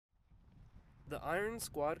The Iron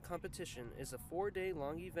Squad competition is a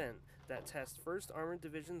 4-day-long event that tests 1st Armored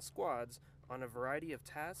Division squads on a variety of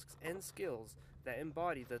tasks and skills that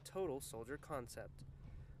embody the total soldier concept.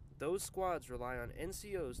 Those squads rely on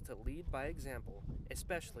NCOs to lead by example,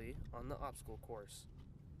 especially on the obstacle course.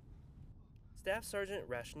 Staff Sergeant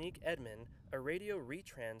Rashnique Edmond, a radio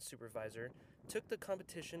retrans supervisor, took the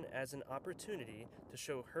competition as an opportunity to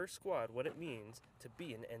show her squad what it means to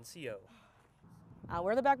be an NCO.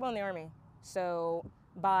 We're the backbone of the Army. So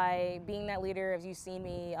by being that leader, as you've seen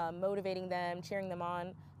me motivating them, cheering them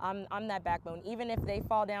on, I'm that backbone. Even if they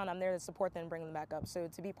fall down, I'm there to support them and bring them back up. So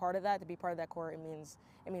to be part of that corps, it means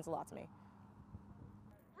a lot to me.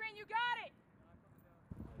 Green, you got it!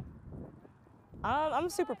 I'm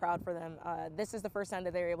super proud for them. This is the first time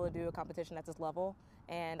that they're able to do a competition at this level,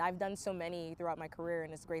 and I've done so many throughout my career,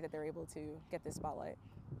 and it's great that they're able to get this spotlight.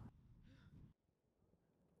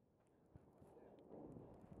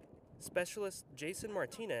 Specialist Jason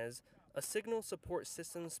Martinez, a signal support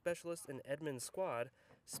systems specialist in Edmond's squad,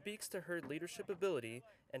 speaks to her leadership ability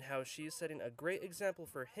and how she is setting a great example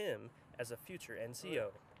for him as a future NCO.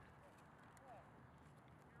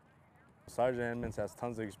 Sergeant Edmond has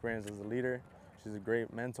tons of experience as a leader. She's a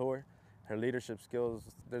great mentor. Her leadership skills,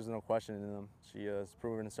 there's no question in them. She has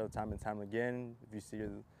proven herself time and time again. If you see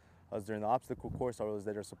us during the obstacle course, always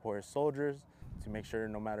there to support her soldiers, to make sure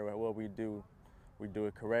no matter what we do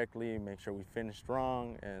it correctly, make sure we finish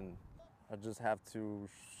strong, and I just have to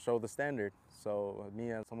show the standard. So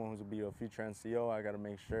me as someone who's going to be a future NCO, I got to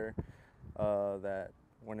make sure that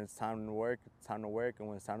when it's time to work, it's time to work, and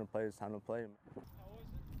when it's time to play, it's time to play.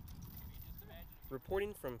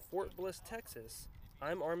 Reporting from Fort Bliss, Texas,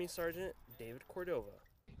 I'm Army Sergeant David Cordova.